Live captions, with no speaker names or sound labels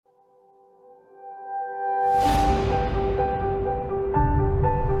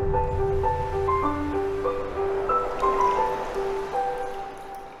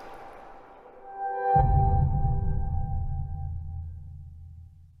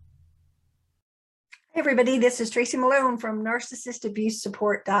Hey everybody, this is Tracy Malone from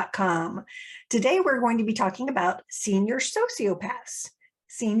NarcissistAbuseSupport.com. Today we're going to be talking about senior sociopaths.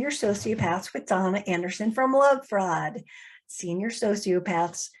 Senior sociopaths with Donna Anderson from Love Fraud. Senior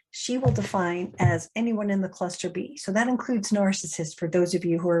sociopaths, she will define as anyone in the cluster B. So that includes narcissists for those of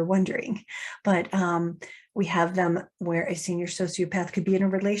you who are wondering. But we have them where a senior sociopath could be in a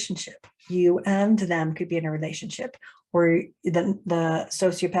relationship. You and them could be in a relationship, or the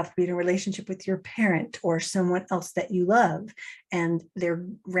sociopath could be in a relationship with your parent or someone else that you love, and they're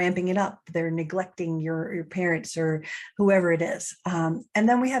ramping it up. They're neglecting your parents or whoever it is. And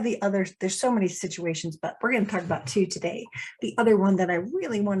then we have the others. There's so many situations, but we're going to talk about two today. The other one that I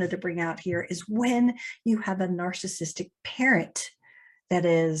really wanted to bring out here is when you have a narcissistic parent that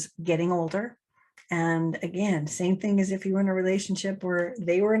is getting older. And again, same thing as if you were in a relationship or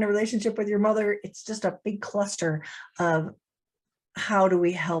they were in a relationship with your mother. It's just a big cluster of how do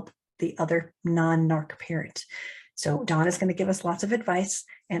we help the other non-narc parent. So Donna's going to give us lots of advice,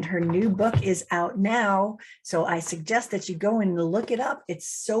 and her new book is out now. So I suggest that you go and look it up. It's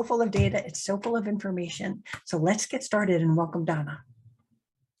so full of data. It's so full of information. So let's get started and welcome Donna.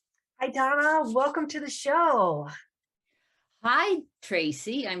 Hi, Donna. Welcome to the show. Hi,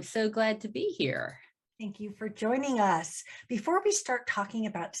 Tracy. I'm so glad to be here. Thank you for joining us. Before we start talking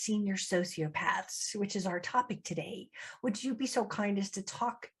about senior sociopaths, which is our topic today, would you be so kind as to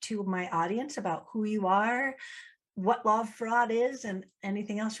talk to my audience about who you are, what Love Fraud is, and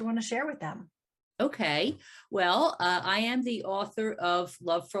anything else you want to share with them? Okay. Well, I am the author of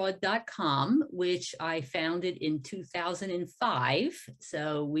lovefraud.com, which I founded in 2005.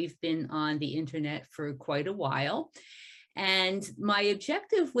 So we've been on the internet for quite a while. And my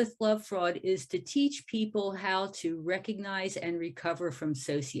objective with Love Fraud is to teach people how to recognize and recover from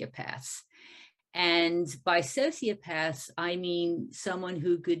sociopaths. And by sociopaths, I mean someone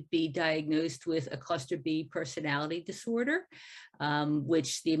who could be diagnosed with a cluster B personality disorder,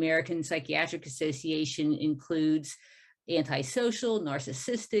 which the American Psychiatric Association includes antisocial,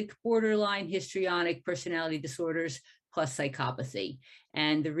 narcissistic, borderline, histrionic personality disorders, plus psychopathy.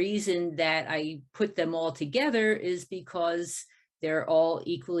 And the reason that I put them all together is because they're all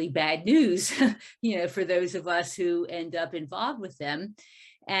equally bad news, for those of us who end up involved with them.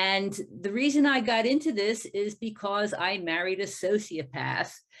 And the reason I got into this is because I married a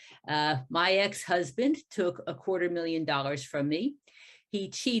sociopath. My ex-husband took $250,000 from me. He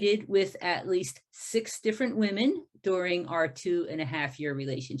cheated with at least 6 different women during our 2.5-year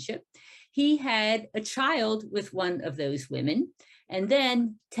relationship. He had a child with one of those women. And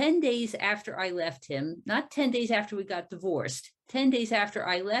then 10 days after I left him, not 10 days after we got divorced, 10 days after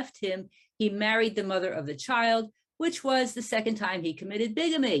I left him, he married the mother of the child, which was the second time he committed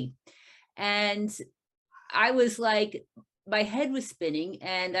bigamy. And I was like, my head was spinning,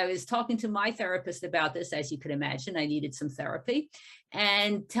 and I was talking to my therapist about this. As you can imagine, I needed some therapy,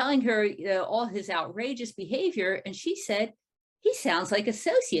 and telling her all his outrageous behavior. And she said, he sounds like a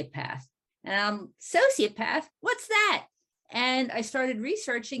sociopath. And I'm, sociopath? What's that? And I started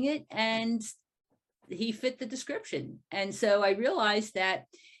researching it, and he fit the description. And so I realized that,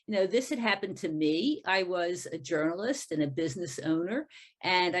 this had happened to me. I was a journalist and a business owner,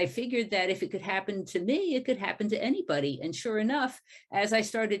 and I figured that if it could happen to me, it could happen to anybody. And sure enough, as I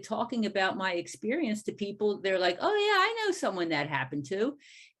started talking about my experience to people, they're like, oh yeah, I know someone that happened to.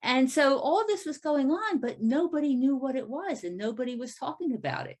 And so all this was going on, but nobody knew what it was, and nobody was talking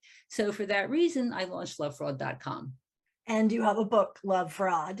about it. So for that reason, I launched lovefraud.com. And you have a book, Love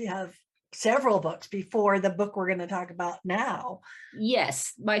Fraud. You have several books before the book we're going to talk about now.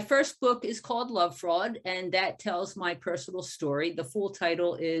 Yes, my first book is called Love Fraud, and that tells my personal story. The full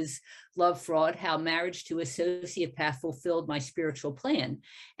title is Love Fraud: How Marriage to a Sociopath Fulfilled My Spiritual Plan.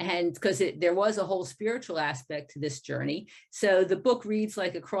 And because there was a whole spiritual aspect to this journey. So the book reads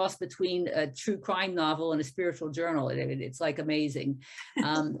like a cross between a true crime novel and a spiritual journal. It's like amazing.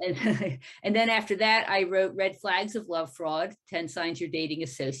 And then after that, I wrote Red Flags of Love Fraud, 10 Signs You're Dating a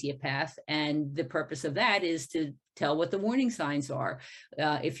Sociopath. And the purpose of that is to tell what the warning signs are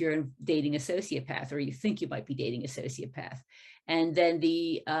if you're dating a sociopath, or you think you might be dating a sociopath. And then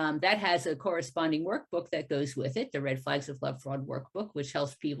that has a corresponding workbook that goes with it, the Red Flags of Love Fraud workbook, which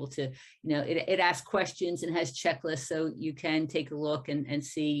helps people to, it asks questions and has checklists, so you can take a look and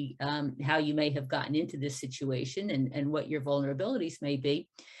see how you may have gotten into this situation and what your vulnerabilities may be.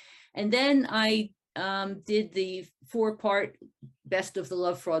 And then I did the 4-part Best of the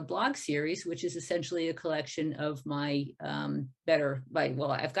Love Fraud blog series, which is essentially a collection of my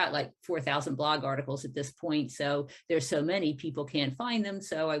I've got like 4,000 blog articles at this point. So there's so many, people can't find them.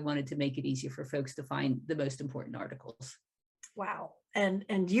 So I wanted to make it easier for folks to find the most important articles. Wow.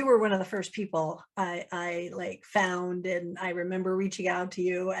 And you were one of the first people I like found, and I remember reaching out to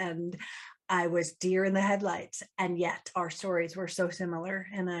you, and I was deer in the headlights, and yet our stories were so similar.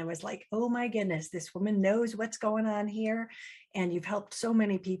 And I was like, oh my goodness, this woman knows what's going on here. And you've helped so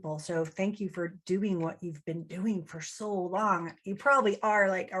many people. So thank you for doing what you've been doing for so long. You probably are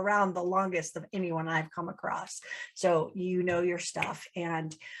like around the longest of anyone I've come across. So you know your stuff.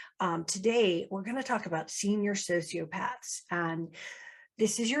 And today we're going to talk about senior sociopaths. And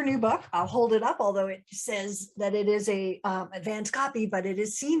this is your new book. I'll hold it up, although it says that it is a advanced copy, but it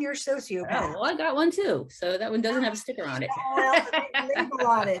is Senior Oh, Sociopath. well, I got one too. So that one doesn't have a sticker on it. Well, the label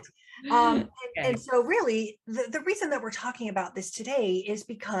on it. And Okay. so really, the reason that we're talking about this today is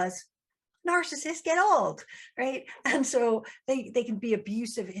because narcissists get old, right? And so they can be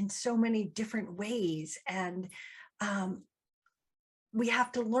abusive in so many different ways. And um, we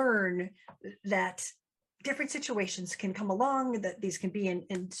have to learn that different situations can come along, that these can be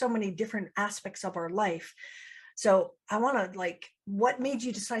in so many different aspects of our life. So I want to like, what made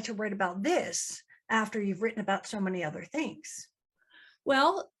you decide to write about this after you've written about so many other things?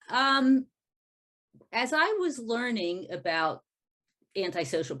 Well, as I was learning about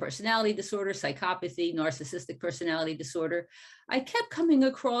antisocial personality disorder, psychopathy, narcissistic personality disorder, I kept coming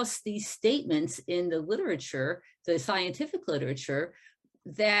across these statements in the literature, the scientific literature,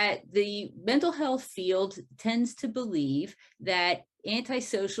 that the mental health field tends to believe that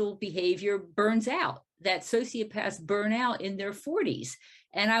antisocial behavior burns out, that sociopaths burn out in their 40s.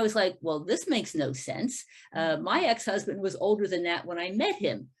 And I was like, well, this makes no sense. My ex-husband was older than that when I met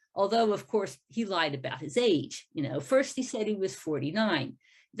him, although, of course, he lied about his age. First he said he was 49.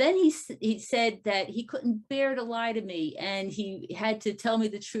 Then he said that he couldn't bear to lie to me, and he had to tell me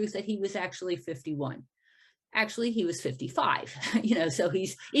the truth that he was actually 51. Actually, he was 55. So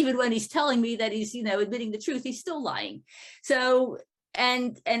he's, even when he's telling me that he's, admitting the truth, he's still lying. So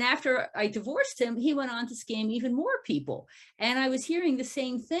and after I divorced him, he went on to scam even more people. And I was hearing the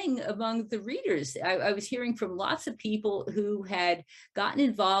same thing among the readers. I was hearing from lots of people who had gotten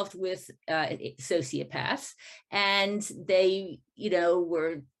involved with sociopaths, and they,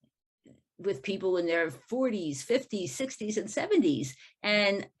 were with people in their 40s, 50s, 60s, and 70s.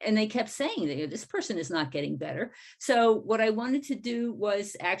 And they kept saying that this person is not getting better. So what I wanted to do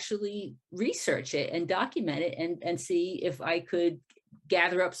was actually research it and document it, and see if I could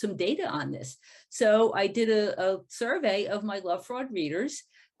gather up some data on this. So I did a survey of my Love Fraud readers,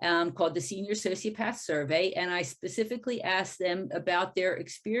 called the Senior Sociopath Survey. And I specifically asked them about their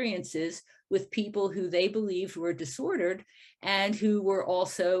experiences with people who they believed were disordered and who were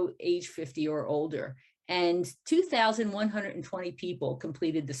also age 50 or older. And 2,120 people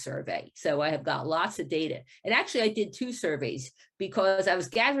completed the survey. So I have got lots of data. And actually, I did two surveys because I was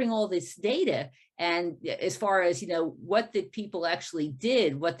gathering all this data. And as far as, what the people actually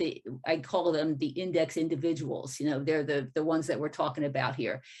did, I call them the index individuals, they're the ones that we're talking about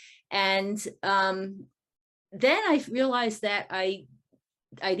here. And then I realized that I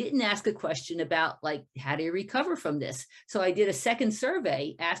didn't ask a question about like, how do you recover from this? So I did a second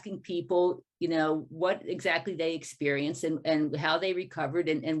survey asking people, what exactly they experienced and how they recovered,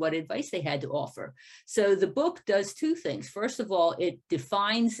 and what advice they had to offer. So the book does two things. First of all, it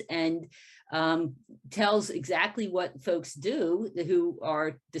defines and tells exactly what folks do who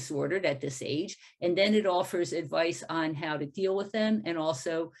are disordered at this age. And then it offers advice on how to deal with them and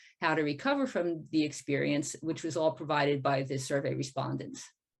also how to recover from the experience, which was all provided by the survey respondents.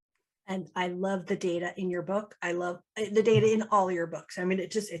 And I love the data in your book. I love the data in all your books. I mean,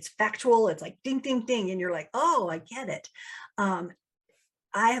 it's factual. It's like ding, ding, ding. And you're like, oh, I get it.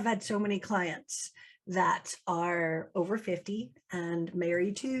 I have had so many clients that are over 50 and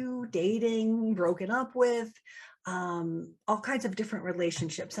married to, dating, broken up with, all kinds of different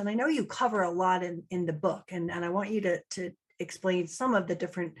relationships. And I know you cover a lot in the book, and I want you to explain some of the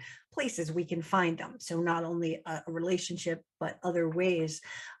different places we can find them. So not only a relationship, but other ways,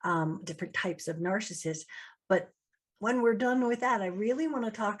 different types of narcissists. But when we're done with that, I really want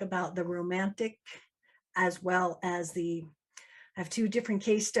to talk about the romantic as well as I have two different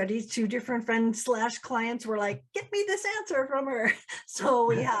case studies, two different friends / clients were like, get me this answer from her. So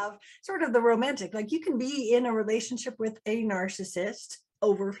we have sort of the romantic, like you can be in a relationship with a narcissist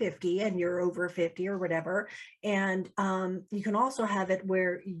over 50 and you're over 50 or whatever. And you can also have it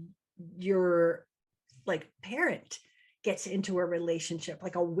where your like parent gets into a relationship,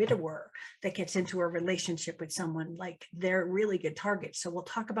 like a widower that gets into a relationship with someone, like they're really good targets. So we'll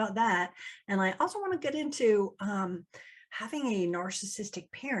talk about that. And I also want to get into having a narcissistic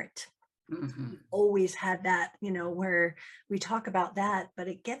parent Mhm. Always had that, where we talk about that, but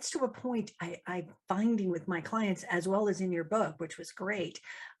it gets to a point I'm finding with my clients, as well as in your book, which was great,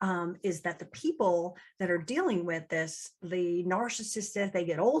 is that the people that are dealing with this, the narcissists, as they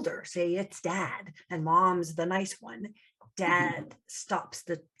get older, say it's dad and mom's the nice one. Dad stops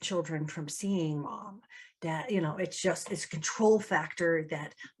the children from seeing mom. Dad, it's control factor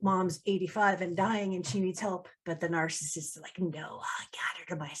that mom's 85 and dying and she needs help, but the narcissist is like, no, I got her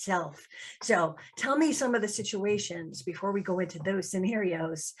to myself. So tell me some of the situations before we go into those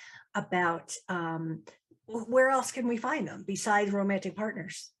scenarios about where else can we find them besides romantic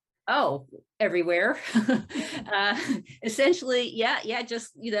partners? Oh, everywhere. uh, Essentially, yeah,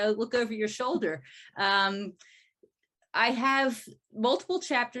 just, look over your shoulder. I have multiple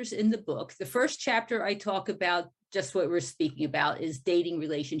chapters in the book. The first chapter I talk about just what we're speaking about is dating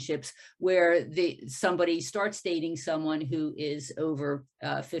relationships, where somebody starts dating someone who is over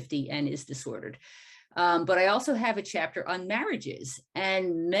 50 and is disordered. But I also have a chapter on marriages,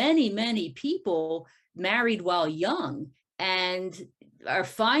 and many people married while young and are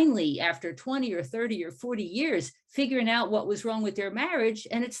finally, after 20 or 30 or 40 years, figuring out what was wrong with their marriage,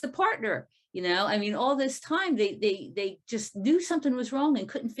 and it's the partner. I mean, all this time they just knew something was wrong and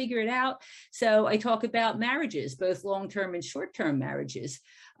couldn't figure it out. So I talk about marriages, both long-term and short-term marriages.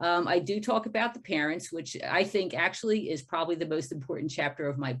 I do talk about the parents, which I think actually is probably the most important chapter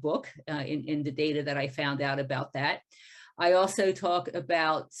of my book, in the data that I found out about that. I also talk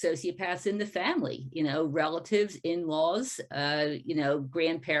about sociopaths in the family, relatives, in-laws,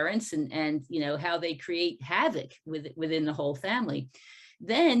 grandparents, and how they create havoc within the whole family.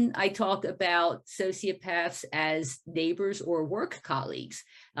 Then I talk about sociopaths as neighbors or work colleagues,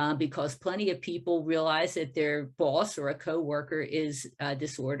 because plenty of people realize that their boss or a coworker is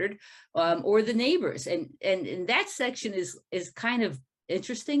disordered, or the neighbors. And that section is kind of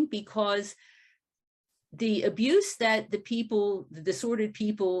interesting, because the abuse that the disordered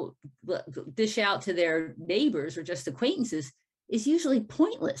people dish out to their neighbors or just acquaintances is usually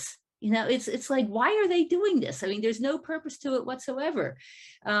pointless. It's like, why are they doing this? I mean, there's no purpose to it whatsoever.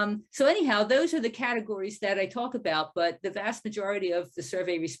 So anyhow, those are the categories that I talk about, but the vast majority of the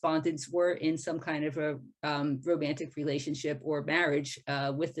survey respondents were in some kind of a romantic relationship or marriage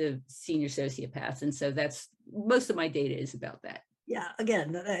with the senior sociopaths. And so that's, most of my data is about that. Yeah,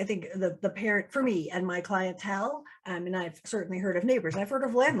 again, I think the parent, for me and my clientele, and I've certainly heard of neighbors, I've heard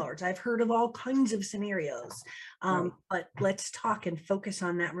of landlords, I've heard of all kinds of scenarios. Right. But let's talk and focus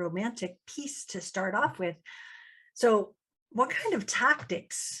on that romantic piece to start off with. So what kind of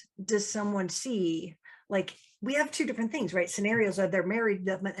tactics does someone see? Like, we have two different things, right? Scenarios are they're married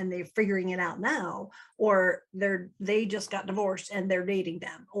and they're figuring it out now, or they just got divorced and they're dating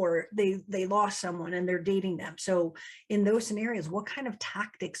them, or they lost someone and they're dating them. So in those scenarios, what kind of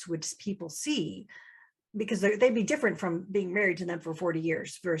tactics would people see? Because they'd be different from being married to them for 40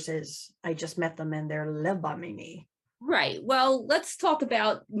 years versus I just met them and they're love bombing me. Right. Well, let's talk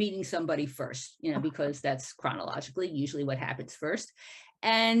about meeting somebody first, because that's chronologically usually what happens first.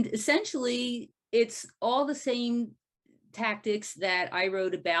 And essentially, it's all the same tactics that I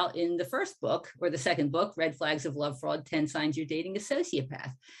wrote about in the first book, or the second book, Red Flags of Love Fraud, 10 Signs You're Dating a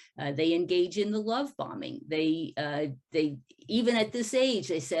Sociopath. They engage in the love bombing. They even at this age,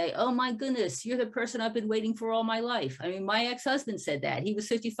 they say, oh my goodness, you're the person I've been waiting for all my life. I mean, my ex-husband said that. He was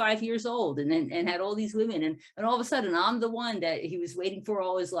 55 years old and had all these women. And all of a sudden, I'm the one that he was waiting for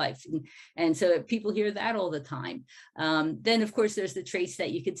all his life. And so people hear that all the time. Then, of course, there's the traits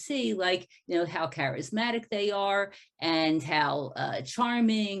that you could see, like, how charismatic they are, and how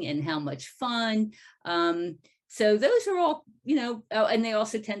charming and how much fun. So those are all, and they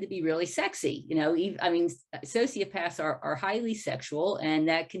also tend to be really sexy. I mean, sociopaths are highly sexual, and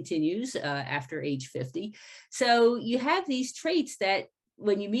that continues after age 50. So you have these traits that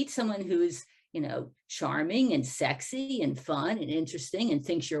when you meet someone who's, charming and sexy and fun and interesting and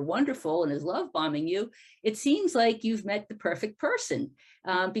thinks you're wonderful and is love bombing you, it seems like you've met the perfect person,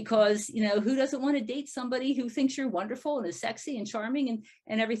 because, who doesn't want to date somebody who thinks you're wonderful and is sexy and charming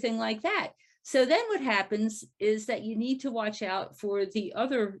and everything like that? So then what happens is that you need to watch out for the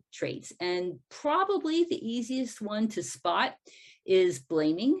other traits. And probably the easiest one to spot is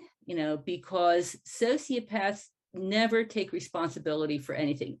blaming, because sociopaths never take responsibility for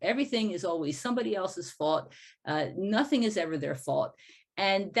anything. Everything is always somebody else's fault. Nothing is ever their fault.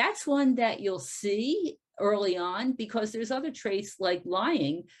 And that's one that you'll see early on, because there's other traits like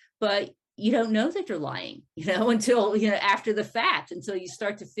lying, but you don't know that you're lying, until, after the fact, until you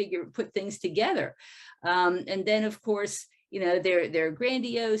start to put things together. And then, of course, they're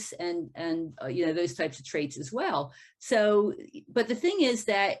grandiose and those types of traits as well. So, but the thing is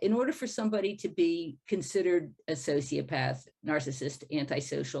that in order for somebody to be considered a sociopath, narcissist,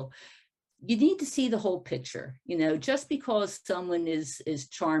 antisocial, you need to see the whole picture. Just because someone is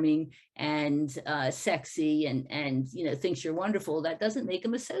charming and sexy and thinks you're wonderful, that doesn't make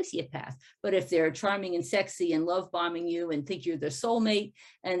them a sociopath. But if they're charming and sexy and love bombing you and think you're their soulmate,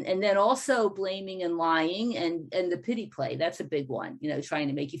 and then also blaming and lying and the pity play, that's a big one, trying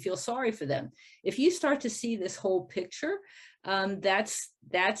to make you feel sorry for them. If you start to see this whole picture, that's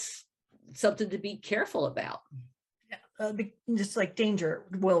something to be careful about. Just like Danger,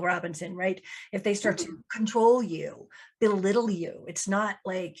 Will Robinson, right? If they start to control you, belittle you, it's not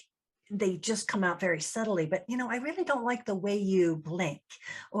like they just come out very subtly, but I really don't like the way you blink,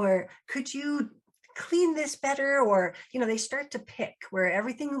 or could you clean this better? Or they start to pick, where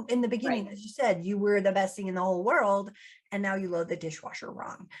everything in the beginning, as you said, you were the best thing in the whole world, and now you load the dishwasher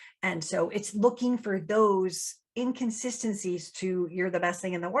wrong. And so it's looking for those inconsistencies to you're the best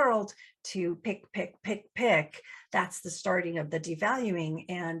thing in the world to pick. That's the starting of the devaluing.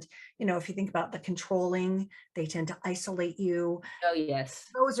 And if you think about the controlling, they tend to isolate you. Oh yes,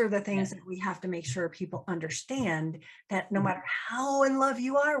 those are the things that we have to make sure people understand, that no matter how in love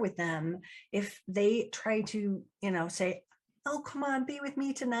you are with them, if they try to say, oh, come on, be with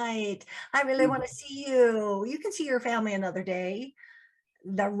me tonight, I really want to see you, you can see your family another day,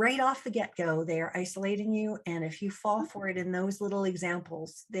 right off the get-go, they are isolating you. And if you fall for it in those little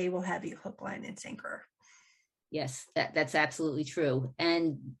examples, they will have you hook, line, and sinker. Yes, that's absolutely true.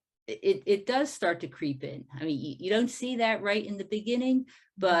 And it does start to creep in. I mean, you don't see that right in the beginning,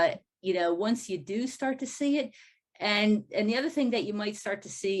 but once you do start to see it, and the other thing that you might start to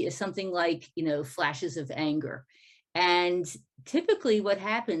see is something like flashes of anger. And typically what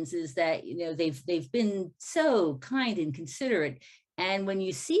happens is that they've been so kind and considerate, and when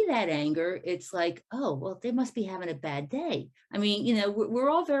you see that anger, it's like, oh, well, they must be having a bad day. I mean, we're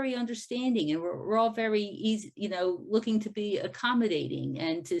all very understanding, and we're all very easy, looking to be accommodating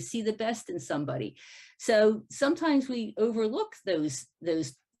and to see the best in somebody. So sometimes we overlook those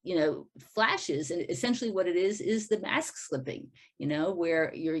flashes, and essentially what it is the mask slipping,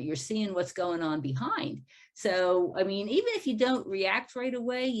 where you're seeing what's going on behind. So, I mean, even if you don't react right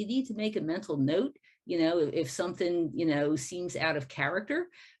away, you need to make a mental note. If something, seems out of character,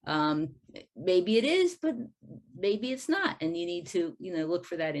 maybe it is, but maybe it's not. And you need to, look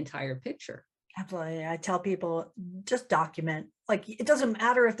for that entire picture. Absolutely. I tell people, just document. Like, it doesn't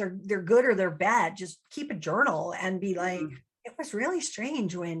matter if they're good or they're bad. Just keep a journal and be like, it was really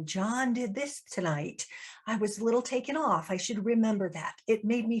strange when John did this tonight. I was a little taken off. I should remember that. It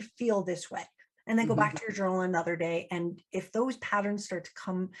made me feel this way. And then go back to your journal another day. And if those patterns start to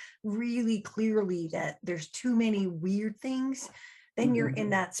come really clearly that there's too many weird things, then you're in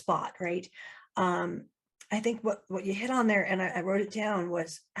that spot, right? I think what you hit on there, and I wrote it down,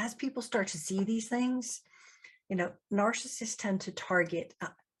 was as people start to see these things, narcissists tend to target,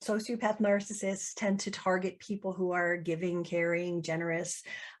 sociopath narcissists tend to target people who are giving, caring, generous,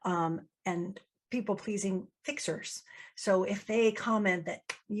 and people-pleasing fixers. So if they comment that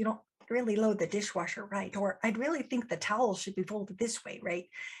you don't really load the dishwasher right, or I'd really think the towel should be folded this way, right?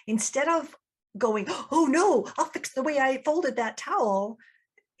 Instead of going, oh no, I'll fix the way I folded that towel,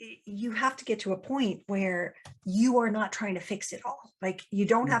 you have to get to a point where you are not trying to fix it all. Like, you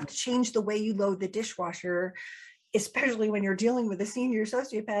don't have to change the way you load the dishwasher, especially when you're dealing with a senior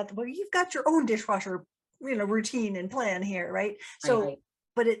sociopath where you've got your own dishwasher, routine and plan here, right? So, right.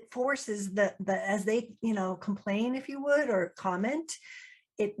 But it forces the as they, complain, if you would, or comment,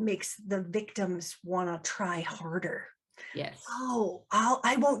 it makes the victims want to try harder. Yes. Oh,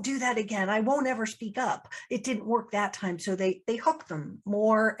 I won't do that again. I won't ever speak up. It didn't work that time. So they hook them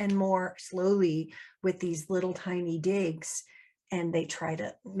more and more slowly with these little tiny digs, and they try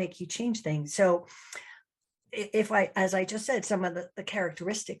to make you change things. So as I just said, some of the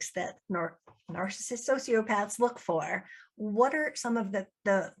characteristics that narcissist sociopaths look for, what are some of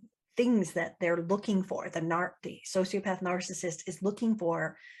the things that they're looking for, the sociopath narcissist is looking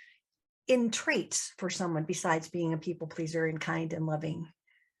for in traits for someone besides being a people pleaser and kind and loving?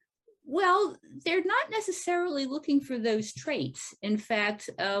 Well, they're not necessarily looking for those traits. In fact,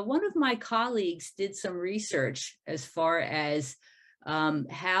 one of my colleagues did some research as far as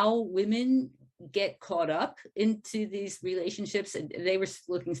how women get caught up into these relationships. And they were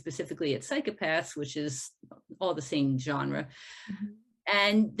looking specifically at psychopaths, which is all the same genre.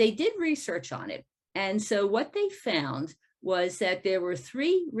 And they did research on it. And so what they found was that there were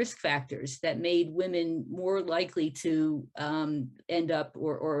 3 risk factors that made women more likely to end up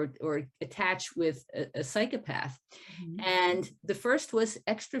or attach with a psychopath. Mhm. And the first was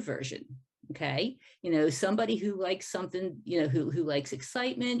extroversion. Okay. Somebody who likes something, who likes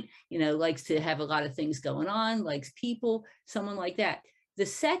excitement, likes to have a lot of things going on, likes people, someone like that. The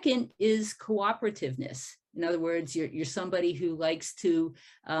second is cooperativeness. In other words, you're somebody who likes to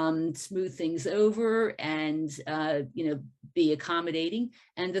smooth things over and, be accommodating.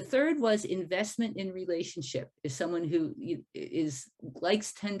 And the third was investment in relationship, is someone who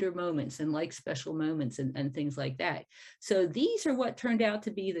likes tender moments and likes special moments and things like that. So these are what turned out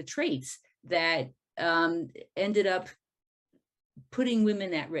to be the traits that ended up putting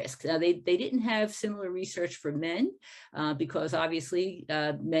women at risk. Now, they didn't have similar research for men because obviously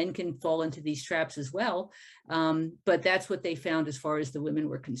men can fall into these traps as well. But that's what they found as far as the women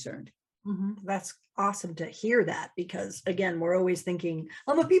were concerned. That's awesome to hear that, because again, we're always thinking,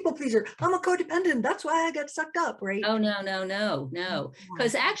 I'm a people pleaser, I'm a codependent, that's why I got sucked up, right? Oh, no.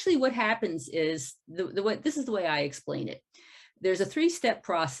 Because actually what happens is, this is the way I explain it. There's a 3-step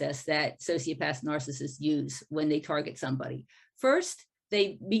process that sociopath narcissists use when they target somebody. First,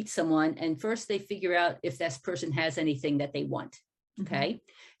 they meet someone, and first they figure out if this person has anything that they want. Okay.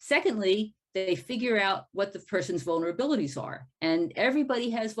 Secondly, they figure out what the person's vulnerabilities are, and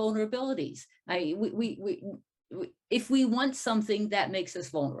everybody has vulnerabilities. If we want something, that makes us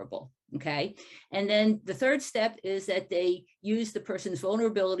vulnerable. Okay. And then the third step is that they use the person's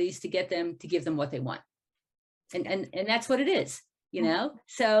vulnerabilities to get them to give them what they want. And that's what it is,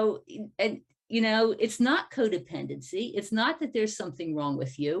 So, and it's not codependency. It's not that there's something wrong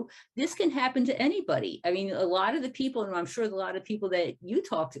with you. This can happen to anybody. I mean, a lot of the people, and I'm sure a lot of people that you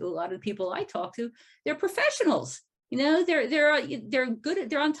talk to, a lot of the people I talk to, they're professionals. They're good.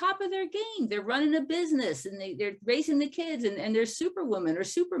 They're on top of their game. They're running a business, and they're raising the kids, and they're Superwoman or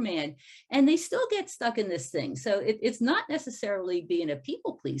Superman, and they still get stuck in this thing. So it's not necessarily being a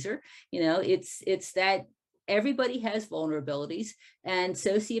people pleaser. It's that everybody has vulnerabilities, and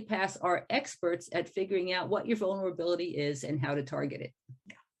sociopaths are experts at figuring out what your vulnerability is and how to target it.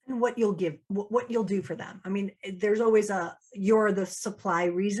 And what you'll do for them. I mean, there's always you're the supply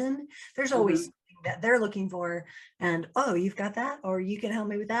reason. There's always something that they're looking for, and you've got that, or you can help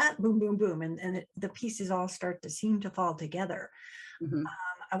me with that. Boom, boom, boom, and the pieces all start to seem to fall together.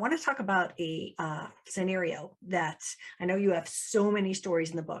 I want to talk about a scenario that I know you have so many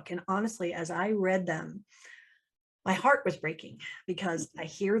stories in the book, and honestly, as I read them, my heart was breaking, because I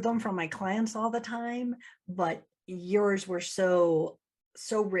hear them from my clients all the time, but yours were so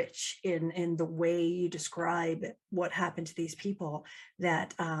rich in the way you describe what happened to these people,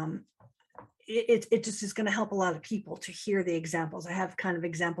 that it just is going to help a lot of people to hear the examples. I have kind of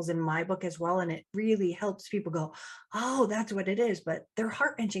examples in my book as well, and it really helps people go, oh, that's what it is. But they're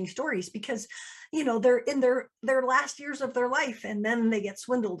heart-wrenching stories, because they're in their last years of their life, and then they get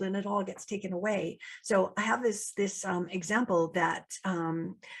swindled and it all gets taken away. So I have this example that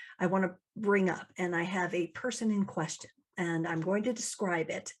I want to bring up, and I have a person in question, and I'm going to describe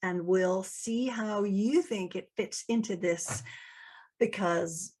it, and we'll see how you think it fits into this,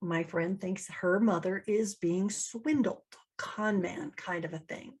 because my friend thinks her mother is being swindled, con man kind of a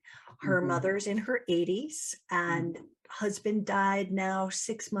thing. Her mother's in her 80s, and husband died now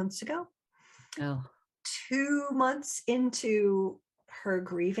 6 months ago. 2 months into her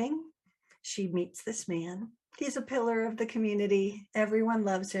grieving, she meets this man. He's a pillar of the community. Everyone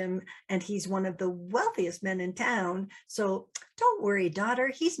loves him, and he's one of the wealthiest men in town. So don't worry, daughter,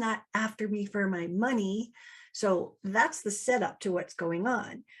 he's not after me for my money. So that's the setup to what's going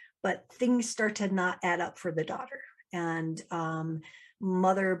on. But things start to not add up for the daughter. And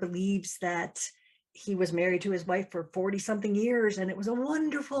mother believes that he was married to his wife for 40 something years, and it was a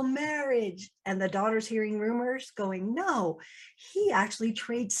wonderful marriage. And the daughter's hearing rumors going, no, he actually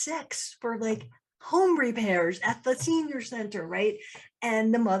trades sex for like home repairs at the senior center, right?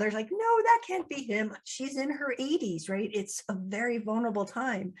 And the mother's like, no, that can't be him. She's in her 80s, right? It's a very vulnerable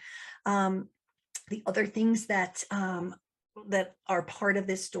time. The other things that are part of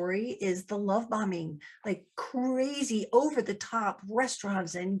this story is the love bombing, like crazy over the top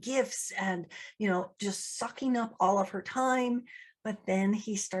restaurants and gifts, and just sucking up all of her time. But then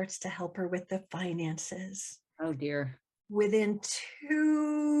he starts to help her with the finances. Oh dear. Within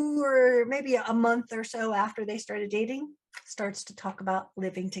 2 or maybe a month or so after they started dating, starts to talk about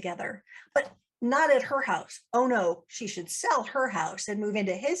living together, but not at her house. Oh no, she should sell her house and move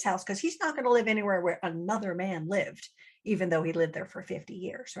into his house, because he's not going to live anywhere where another man lived, even though he lived there for 50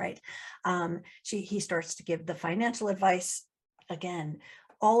 years, right? He starts to give the financial advice. Again,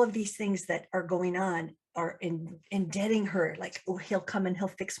 all of these things that are going on, are indebting her, like, oh, he'll come and he'll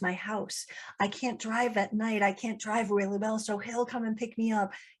fix my house. I can't drive at night. I can't drive really well, so he'll come and pick me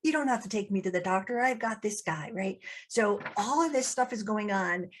up. You don't have to take me to the doctor. I've got this guy, right? So all of this stuff is going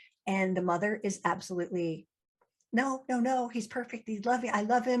on, and the mother is absolutely, no, no, no, he's perfect. He's loving. I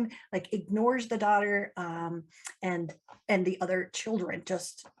love him. Like, ignores the daughter, and the other children,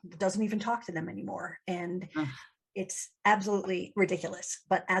 just doesn't even talk to them anymore. And it's absolutely ridiculous.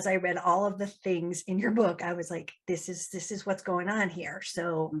 But as I read all of the things in your book, I was like, this is what's going on here.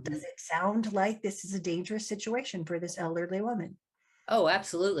 So does it sound like this is a dangerous situation for this elderly woman? Oh,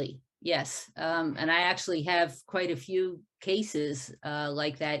 absolutely. Yes. And I actually have quite a few cases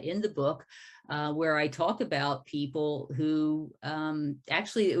like that in the book, where I talk about people who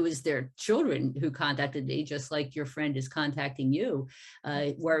actually, it was their children who contacted me, just like your friend is contacting you,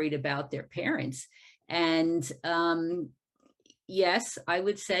 worried about their parents. And yes, I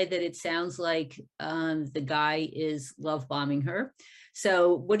would say that it sounds like the guy is love bombing her.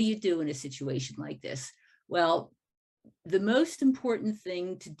 So what do you do in a situation like this? Well, the most important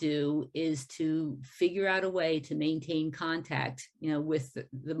thing to do is to figure out a way to maintain contact, with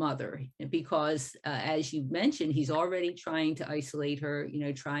the mother, because as you mentioned, he's already trying to isolate her,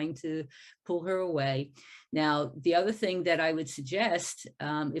 trying to pull her away. Now, the other thing that I would suggest,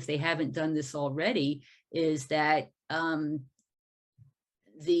 if they haven't done this already, is that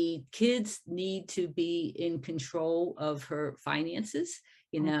the kids need to be in control of her finances,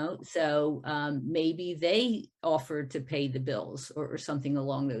 so maybe they offer to pay the bills or something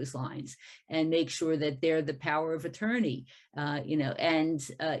along those lines, and make sure that they're the power of attorney, and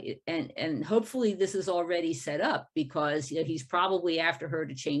hopefully this is already set up, because he's probably after her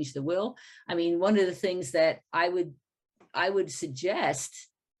to change the will. I mean, one of the things that I would suggest,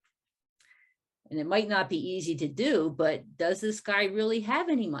 and it might not be easy to do, but does this guy really have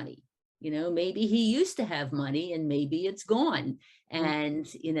any money? Maybe he used to have money and maybe it's gone. And,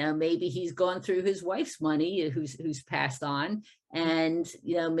 maybe he's gone through his wife's money, who's passed on. And,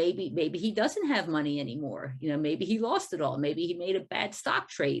 maybe he doesn't have money anymore. Maybe he lost it all. Maybe he made a bad stock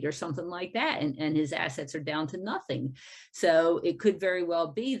trade or something like that, and his assets are down to nothing. So it could very well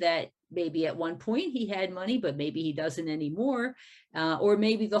be that maybe at one point he had money, but maybe he doesn't anymore. Or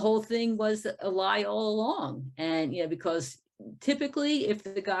maybe the whole thing was a lie all along. And, because typically if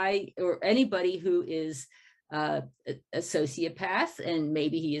the guy or anybody who is a sociopath, and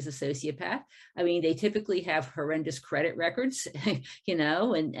maybe he is a sociopath, I mean, they typically have horrendous credit records, and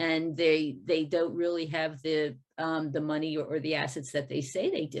they don't really have the money or the assets that they say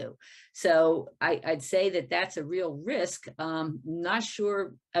they do. So I'd say that that's a real risk. Not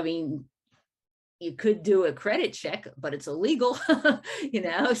sure. I mean, you could do a credit check, but it's illegal,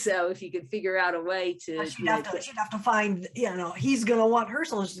 so if you could figure out a way to, she'd have to find, he's going to want her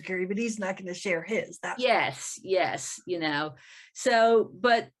social security, but he's not going to share his. Yes. So,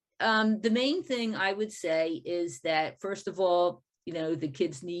 but the main thing I would say is that, first of all, the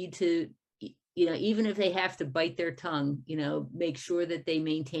kids need to, even if they have to bite their tongue, make sure that they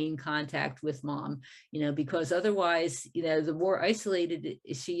maintain contact with mom, because otherwise, the more isolated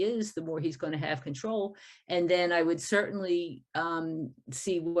she is, the more he's going to have control. And then I would certainly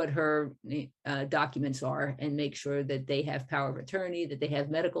see what her documents are and make sure that they have power of attorney, that they have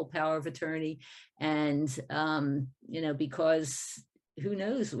medical power of attorney. And, because who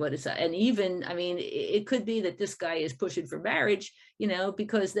knows what it's, and even, I mean, it could be that this guy is pushing for marriage,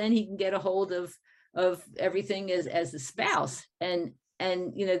 because then he can get a hold of everything as a spouse. And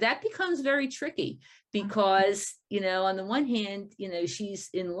that becomes very tricky, because, on the one hand, she's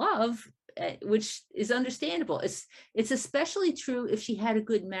in love, which is understandable. It's especially true if she had a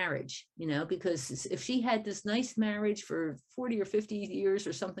good marriage, because if she had this nice marriage for 40 or 50 years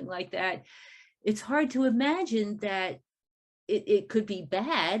or something like that, it's hard to imagine that it could be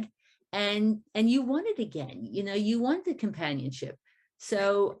bad, and you want it again, you want the companionship.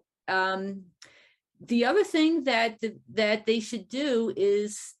 So the other thing that they should do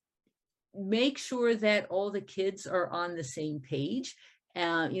is make sure that all the kids are on the same page,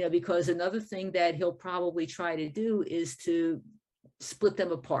 because another thing that he'll probably try to do is to split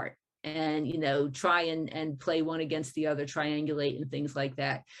them apart, and try and play one against the other, triangulate and things like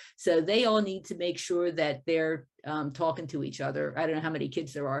that. So they all need to make sure that they're talking to each other. I don't know how many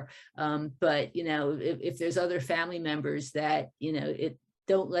kids there are, but if there's other family members, that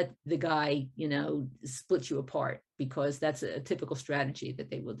don't let the guy split you apart, because that's a typical strategy that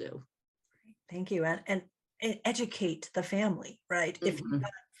they will do. Thank you. And educate the family, right? If you've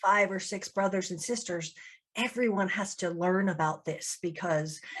got 5 or 6 brothers and sisters, everyone has to learn about this,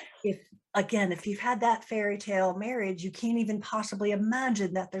 because if you've had that fairy tale marriage, you can't even possibly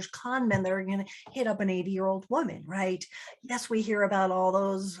imagine that there's con men that are going to hit up an 80-year-old woman, right? Yes, we hear about all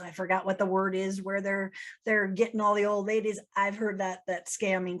those, I forgot what the word is, where they're getting all the old ladies. I've heard that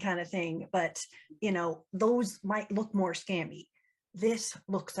scamming kind of thing, but those might look more scammy. This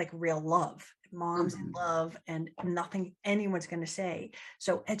looks like real love, moms in love, and nothing anyone's going to say.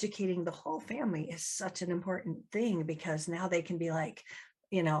 So educating the whole family is such an important thing, because now they can be like,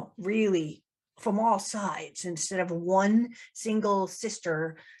 really from all sides, instead of one single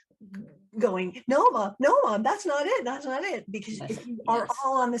sister going, no mom, that's not it, because Yes, if you are yes.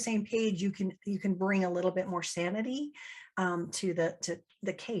 all on the same page, you can bring a little bit more sanity to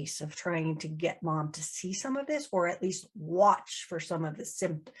the case of trying to get mom to see some of this, or at least watch for some of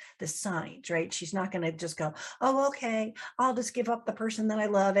the signs, right? She's not going to just go, oh, okay, I'll just give up the person that I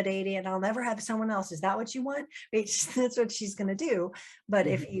love at 80 and I'll never have someone else. Is that what you want? Right? That's what she's going to do. But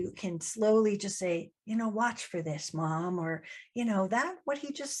if you can slowly just say, watch for this, mom, or that what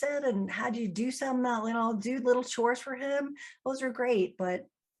he just said, and had you do some, do little chores for him, those are great, but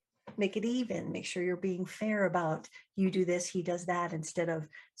make it even, make sure you're being fair about, you do this, he does that, instead of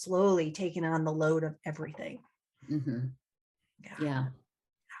slowly taking on the load of everything. Mhm. Yeah. Yeah.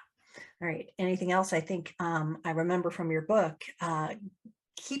 All right. Anything else? I think I remember from your book,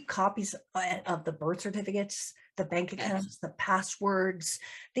 keep copies of the birth certificates, the bank Yes. accounts, the passwords,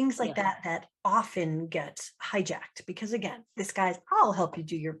 things like Yeah. that often get hijacked, because again, this guy's, I'll help you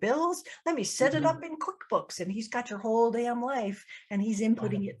do your bills. Let me set it up in QuickBooks, and he's got your whole damn life and he's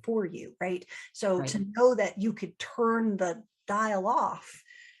inputting it for you, right? So Right. to know that you could turn the dial off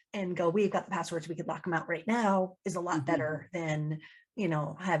and go, we've got the passwords, we could lock them out right now, is a lot better than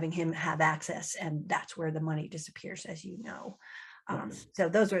having him have access, and that's where the money disappears, as you know. Yes. So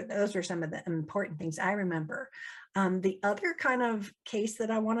those are some of the important things I remember. The other kind of case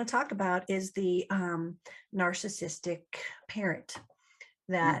that I want to talk about is the narcissistic parent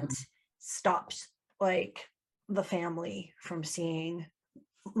that stops like the family from seeing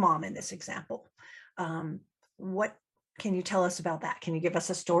mom in this example. What can you tell us about that? Can you give us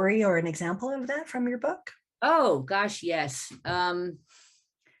a story or an example of that from your book? Oh gosh, yes.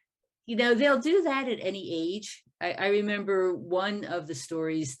 They'll do that at any age. I remember one of the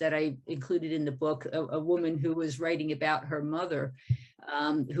stories that I included in the book, a woman who was writing about her mother,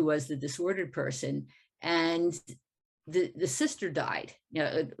 who was the disordered person, and the sister died.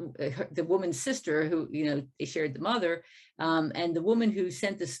 The woman's sister, who they shared the mother, and the woman who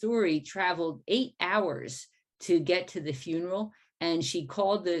sent the story traveled 8 hours to get to the funeral, and she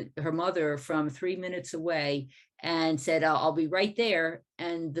called her mother from 3 minutes away and said, I'll be right there.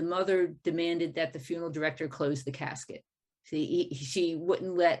 And the mother demanded that the funeral director close the casket. She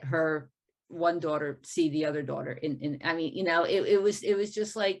wouldn't let her one daughter see the other daughter. It was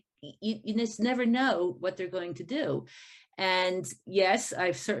just like, you just never know what they're going to do. And yes,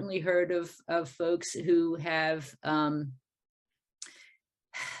 I've certainly heard of folks who have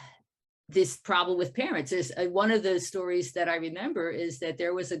this problem with parents. Is one of the stories that I remember is that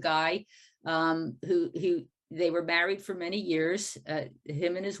there was a guy who they were married for many years,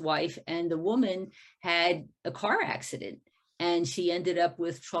 him and his wife, and the woman had a car accident and she ended up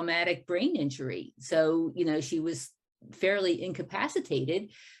with traumatic brain injury. So, she was fairly incapacitated.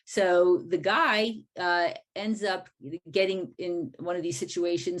 So the guy ends up getting in one of these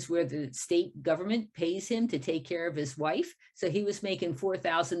situations where the state government pays him to take care of his wife. So he was making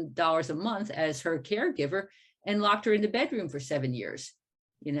 $4,000 a month as her caregiver and locked her in the bedroom for 7 years,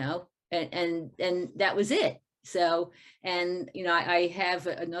 and that was it. So, I have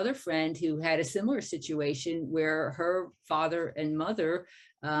another friend who had a similar situation where her father and mother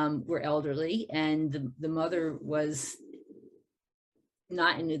were elderly, and the mother was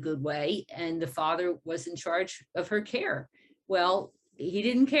not in a good way, and the father was in charge of her care. Well, he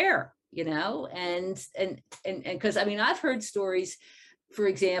didn't care, and because I've heard stories. For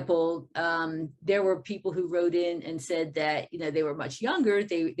example, there were people who wrote in and said that they were much younger,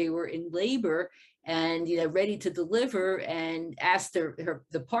 they were in labor and ready to deliver, and asked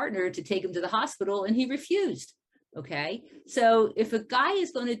the partner to take him to the hospital, and he refused. Okay, so if a guy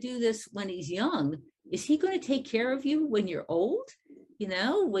is going to do this when he's young, is he going to take care of you when you're old?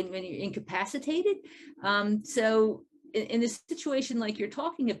 When you're incapacitated? So in a situation like you're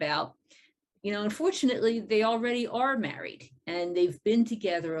talking about, unfortunately, they already are married and they've been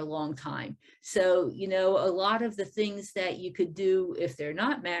together a long time. So, a lot of the things that you could do if they're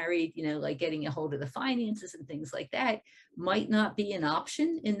not married, like getting a hold of the finances and things like that, might not be an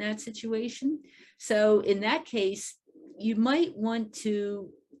option in that situation. So in that case, you might want to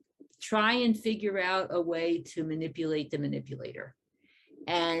try and figure out a way to manipulate the manipulator.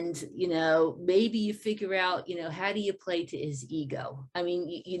 And, maybe you figure out, how do you play to his ego? I mean,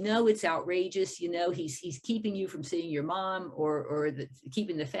 it's outrageous, he's keeping you from seeing your mom, or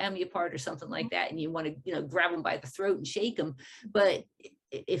keeping the family apart or something like that. And you want to, grab him by the throat and shake him. But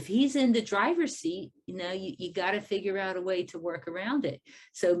if he's in the driver's seat, you got to figure out a way to work around it.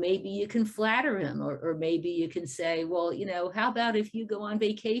 So maybe you can flatter him, or maybe you can say, well, how about if you go on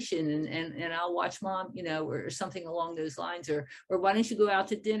vacation and I'll watch mom, or something along those lines, or why don't you go out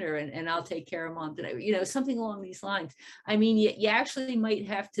to dinner and I'll take care of mom today, something along these lines. I mean, you actually might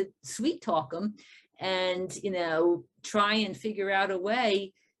have to sweet talk them and, try and figure out a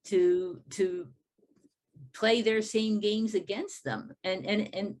way to play their same games against them, and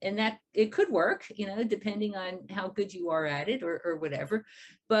that it could work, depending on how good you are at it, or whatever.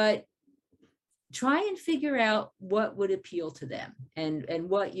 But try and figure out what would appeal to them, and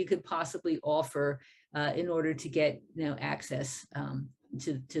what you could possibly offer in order to get access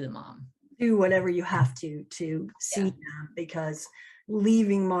to the mom. Do whatever you have to see them, because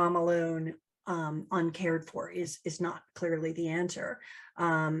leaving mom alone uncared for is not clearly the answer.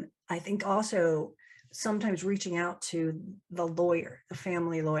 I think also sometimes reaching out to the lawyer, the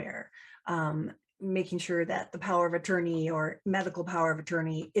family lawyer, making sure that the power of attorney or medical power of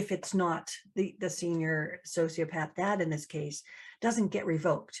attorney, if it's not the senior sociopath dad in this case, doesn't get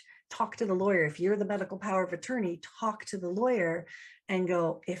revoked. Talk to the lawyer. If you're the medical power of attorney, talk to the lawyer and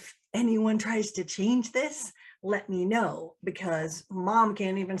go, if anyone tries to change this, let me know, because mom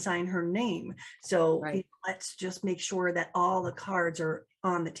can't even sign her name. So Right. let's just make sure that all the cards are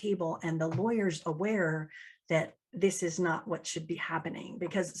on the table and the lawyer's aware that this is not what should be happening,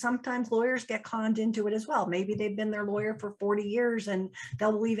 because sometimes lawyers get conned into it as well. Maybe they've been their lawyer for 40 years and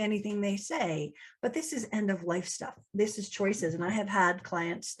they'll believe anything they say, but this is end of life stuff. This is choices. And I have had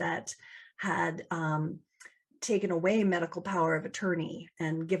clients that had taken away medical power of attorney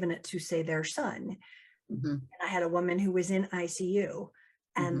and given it to, say, their son. Mm-hmm. And I had a woman who was in ICU,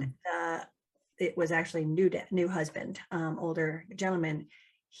 and it was actually new husband, older gentleman.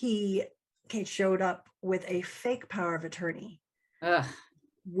 He showed up with a fake power of attorney. Ugh.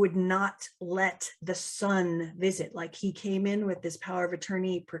 Would not let the son visit. Like, he came in with this power of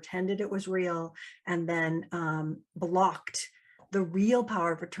attorney, pretended it was real, and then blocked the real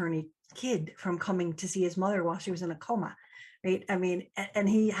power of attorney kid from coming to see his mother while she was in a coma. Right. I mean, and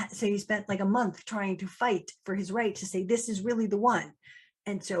he spent like a month trying to fight for his right to say, this is really the one.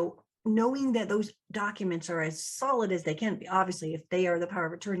 And so knowing that those documents are as solid as they can be, obviously, if they are the power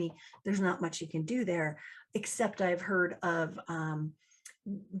of attorney, there's not much you can do there, except I've heard of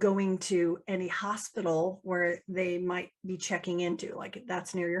going to any hospital where they might be checking into, like,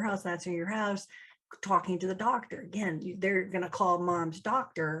 that's near your house, talking to the doctor. Again, they're going to call mom's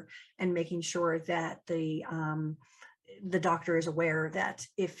doctor and making sure that the doctor is aware that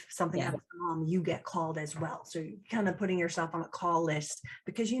if something happens to mom, you get called as well. So you're kind of putting yourself on a call list,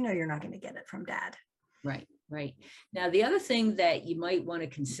 because you're not going to get it from dad. Right. Now, the other thing that you might want to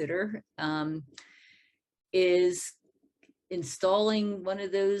consider is installing one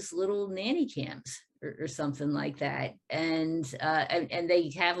of those little nanny cams or something like that. And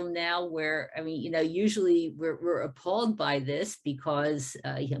they have them now where, I mean, usually we're appalled by this because,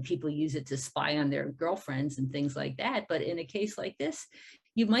 people use it to spy on their girlfriends and things like that. But in a case like this,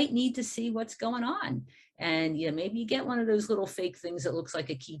 you might need to see what's going on. And, maybe you get one of those little fake things that looks like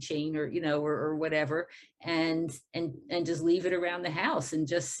a keychain or whatever, and just leave it around the house and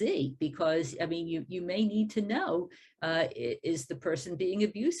just see, because, I mean, you may need to know, is the person being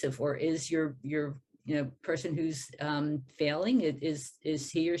abusive, or is your person who's failing,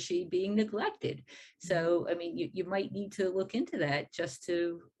 is he or she being neglected? So, I mean, you might need to look into that just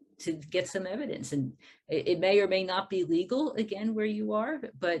to get some evidence. And it may or may not be legal, again, where you are,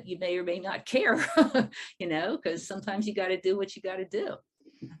 but you may or may not care, because sometimes you got to do what you got to do.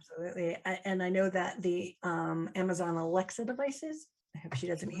 Absolutely. And I know that the Amazon Alexa devices, I hope she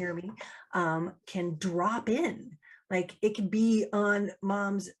doesn't hear me, can drop in. Like, it could be on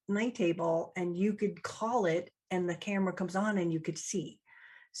mom's night table and you could call it and the camera comes on and you could see.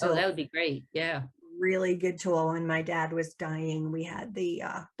 So that would be great. Yeah. Really good tool. When my dad was dying, we had we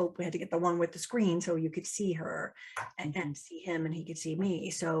had to get the one with the screen so you could see her and see him, and he could see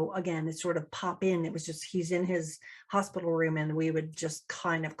me. So again, it sort of pop in. It was just, he's in his hospital room and we would just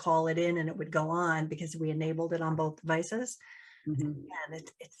kind of call it in and it would go on because we enabled it on both devices. And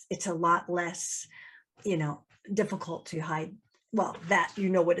it's a lot less, difficult to hide well, that, you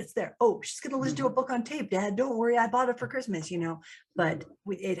know what, it's there. Oh, she's going to listen to a Mhm. book on tape. Dad, don't worry, I bought it for Christmas, but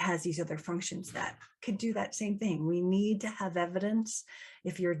Mhm. it has these other functions that could do that same thing. We need to have evidence.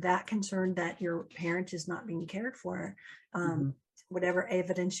 If you're that concerned that your parent is not being cared for, Mhm. whatever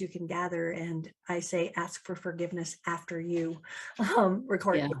evidence you can gather. And I say, ask for forgiveness after you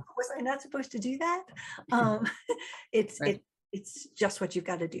record. Yeah. Was I not supposed to do that? Um, it's, Right. it, it's just what you've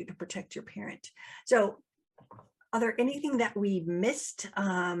got to do to protect your parent. So are there anything that we missed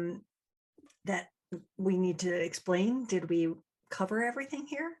that we need to explain? Did we cover everything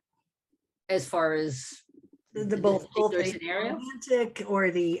here? As far as The this both particular the scenario? romantic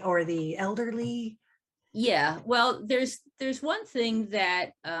or the elderly? Yeah, well, there's one thing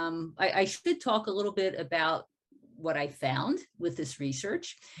that I should talk a little bit about what I found with this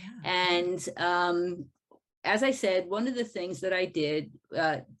research. Yeah. And as I said, one of the things that I did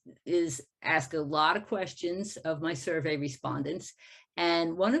is ask a lot of questions of my survey respondents.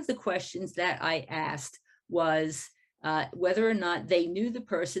 And one of the questions that I asked was whether or not they knew the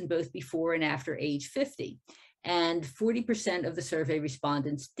person both before and after age 50. And 40% of the survey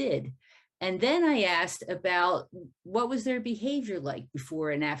respondents did. And then I asked about what was their behavior like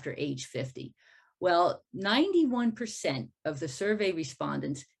before and after age 50. Well, 91% of the survey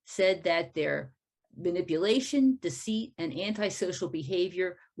respondents said that their manipulation, deceit, and antisocial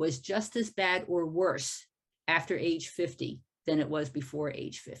behavior was just as bad or worse after age 50 than it was before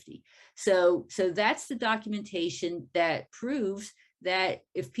age 50. So that's the documentation that proves that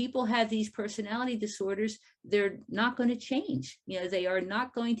if people have these personality disorders, they're not going to change. They are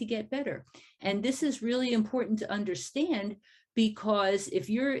not going to get better. And this is really important to understand, because if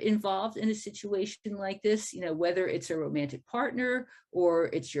you're involved in a situation like this, whether it's a romantic partner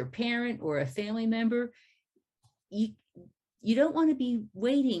or it's your parent or a family member, you you don't want to be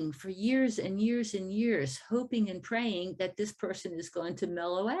waiting for years and years and years, hoping and praying that this person is going to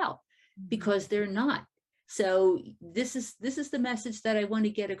mellow out, because they're not. So this is the message that I want to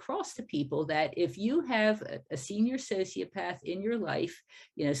get across to people, that if you have a senior sociopath in your life,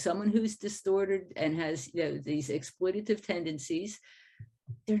 someone who's distorted and has these exploitative tendencies,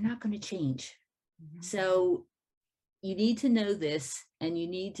 they're not going to change. So you need to know this, and you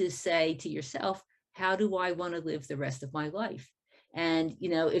need to say to yourself, how do I want to live the rest of my life? And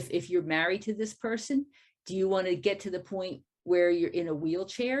if you're married to this person, do you want to get to the point where you're in a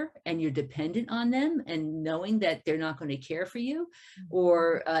wheelchair and you're dependent on them and knowing that they're not going to care for you?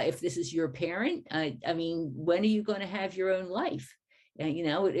 Or if this is your parent, I mean, when are you going to have your own life? And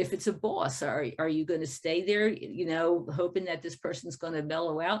if it's a boss, are you going to stay there, hoping that this person's going to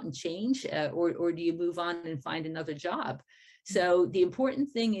mellow out and change, or do you move on and find another job? So the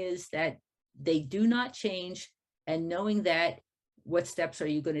important thing is that they do not change, and knowing that, what steps are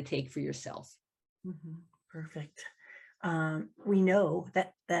you going to take for yourself? Perfect. We know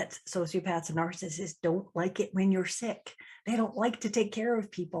that sociopaths and narcissists don't like it when you're sick. They don't like to take care of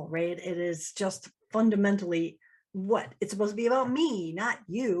people, right? It is just fundamentally what it's supposed to be about, me, not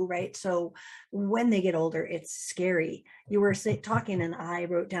you, right? So when they get older, it's scary. You were talking, and I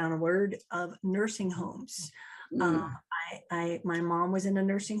wrote down a word of nursing homes. Mm. My mom was in a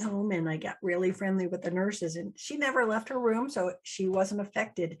nursing home, and I got really friendly with the nurses, and she never left her room, so she wasn't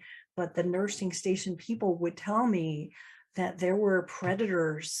affected. But the nursing station people would tell me that there were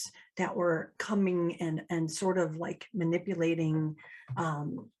predators that were coming and sort of like manipulating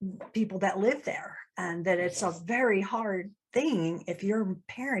people that live there, and that it's a very hard thing if your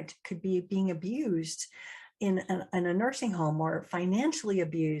parent could be being abused in a nursing home, or financially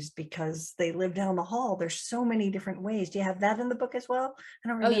abused because they live down the hall. There's so many different ways. Do you have that in the book as well? I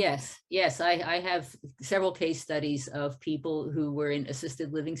don't Oh, remember. yes. I have several case studies of people who were in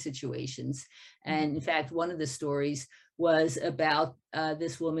assisted living situations. And in fact, one of the stories was about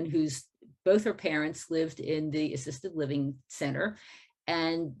this woman whose both her parents lived in the assisted living center,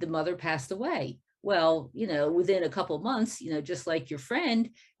 and the mother passed away. Well, within a couple of months, just like your friend,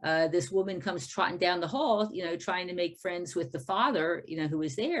 this woman comes trotting down the hall, trying to make friends with the father, who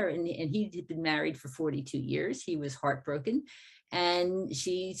was there. And he had been married for 42 years. He was heartbroken. And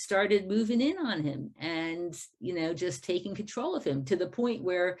she started moving in on him and, just taking control of him, to the point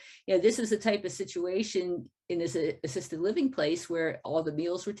where, this was the type of situation in this assisted living place where all the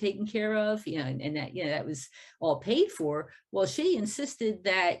meals were taken care of, and that, that was all paid for. Well, she insisted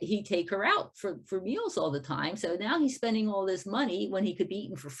that he take her out for meals all the time. So now he's spending all this money when he could be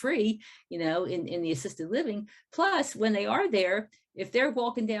eating for free, in the assisted living. Plus, when they are there, if they're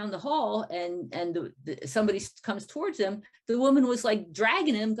walking down the hall and somebody comes towards them, the woman was like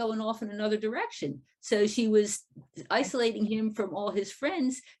dragging him, going off in another direction. So she was isolating him from all his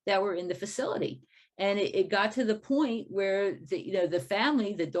friends that were in the facility. And it got to the point where the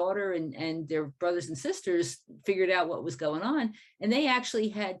family, the daughter and their brothers and sisters figured out what was going on. And they actually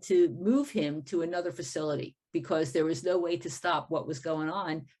had to move him to another facility because there was no way to stop what was going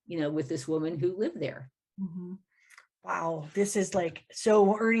on, with this woman who lived there. Mhm. Wow, this is like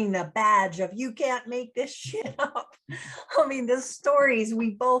so earning the badge of you can't make this shit up. I mean, the stories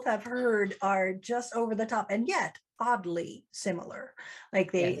we both have heard are just over the top and yet oddly similar.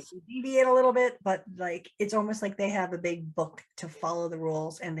 Like they Yes. deviate a little bit, but like it's almost like they have a big book to follow the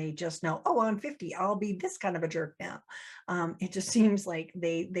rules and they just know, oh, I'm 50, I'll be this kind of a jerk now. It just seems like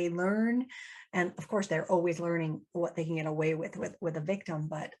they learn, and of course they're always learning what they can get away with a victim,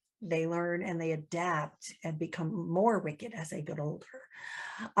 but they learn and they adapt and become more wicked as they get older.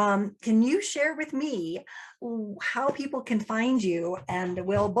 Can you share with me how people can find you? And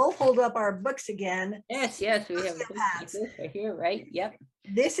we'll both hold up our books again. Yes, we have a book like this right here, right? Yep.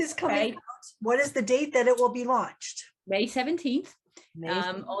 This is coming Right. out. What is the date that it will be launched? May 17th.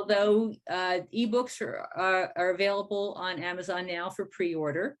 Although ebooks are available on Amazon now for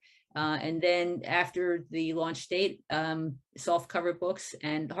pre-order. And then after the launch date, softcover books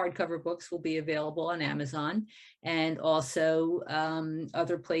and hardcover books will be available on Amazon, and also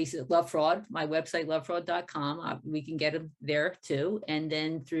other places. Love Fraud, my website, lovefraud.com. We can get them there too. And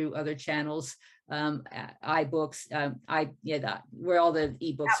then through other channels, iBooks, where all the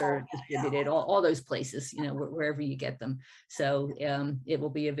ebooks are distributed, all those places, wherever you get them. So it will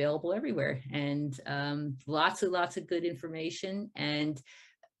be available everywhere, and lots of good information. And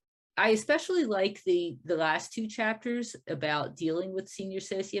I especially like the last two chapters about dealing with senior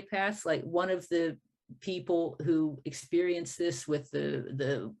sociopaths. Like one of the people who experienced this with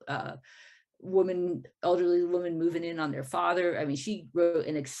the elderly woman moving in on their father. I mean, she wrote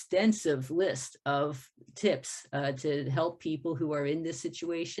an extensive list of tips to help people who are in this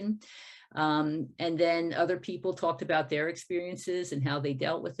situation. And then other people talked about their experiences and how they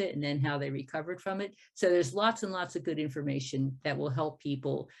dealt with it and then how they recovered from it. So there's lots and lots of good information that will help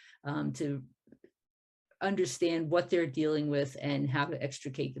people to understand what they're dealing with and how to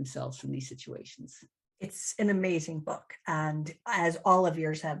extricate themselves from these situations. It's an amazing book, and as all of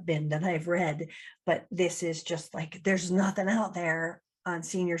yours have been that I've read, but this is just like, there's nothing out there on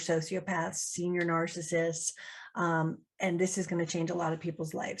senior sociopaths, senior narcissists. And this is going to change a lot of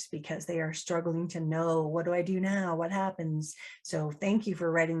people's lives because they are struggling to know, what do I do now? What happens? So thank you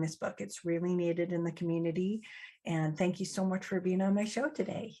for writing this book. It's really needed in the community. And thank you so much for being on my show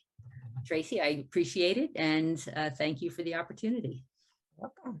today. Tracy, I appreciate it. And thank you for the opportunity.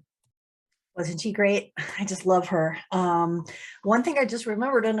 Welcome. Wasn't she great? I just love her. One thing I just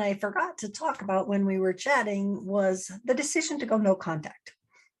remembered and I forgot to talk about when we were chatting was the decision to go no contact.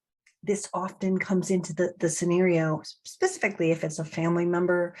 This often comes into the scenario, specifically if it's a family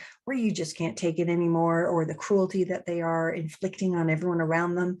member where you just can't take it anymore, or the cruelty that they are inflicting on everyone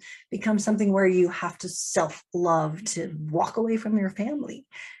around them becomes something where you have to self-love to walk away from your family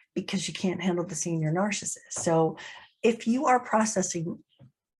because you can't handle the senior narcissist. So if you are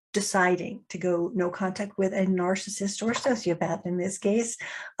deciding to go no contact with a narcissist or sociopath in this case,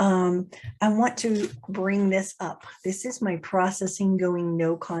 I want to bring this up. This is my Processing Going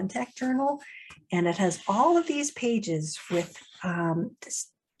No Contact journal, and it has all of these pages with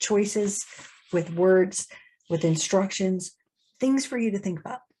choices, with words, with instructions, things for you to think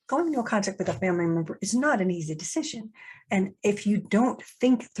about. Going no contact with a family member is not an easy decision. And if you don't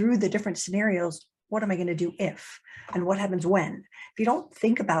think through the different scenarios, what am I going to do if, and what happens when? If you don't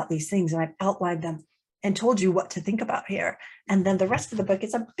think about these things, and I've outlined them and told you what to think about here, and then the rest of the book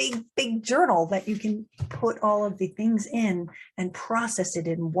is a big journal that you can put all of the things in and process it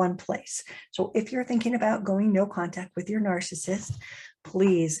in one place. So if you're thinking about going no contact with your narcissist,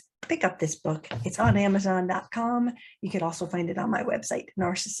 please pick up this book. It's on Amazon.com. You can also find it on my website,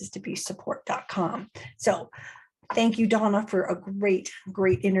 narcissistabusesupport.com. So thank you, Donna, for a great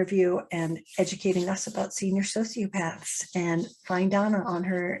interview and educating us about senior sociopaths. And find Donna on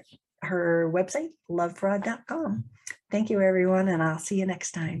her website, lovefraud.com. Thank you, everyone, and I'll see you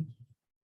next time.